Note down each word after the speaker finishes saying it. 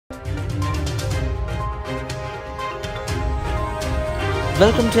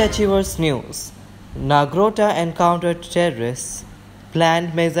Welcome to Achievers News. Nagrota encountered terrorists,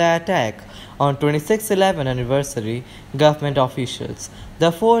 planned mega attack on 26/11 anniversary, government officials.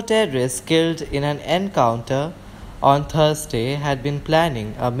 The 4 terrorists killed in an encounter on Thursday had been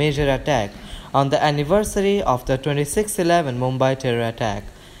planning a major attack on the anniversary of the 26/11 Mumbai terror attack.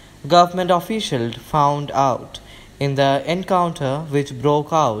 Government officials found out in the encounter, which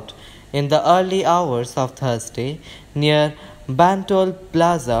broke out in the early hours of Thursday near Bantol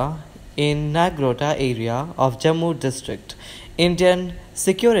Plaza in Nagrota area of Jammu district. Indian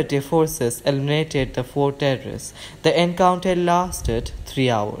security forces eliminated the 4 terrorists. The encounter lasted 3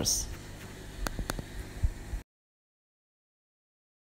 hours.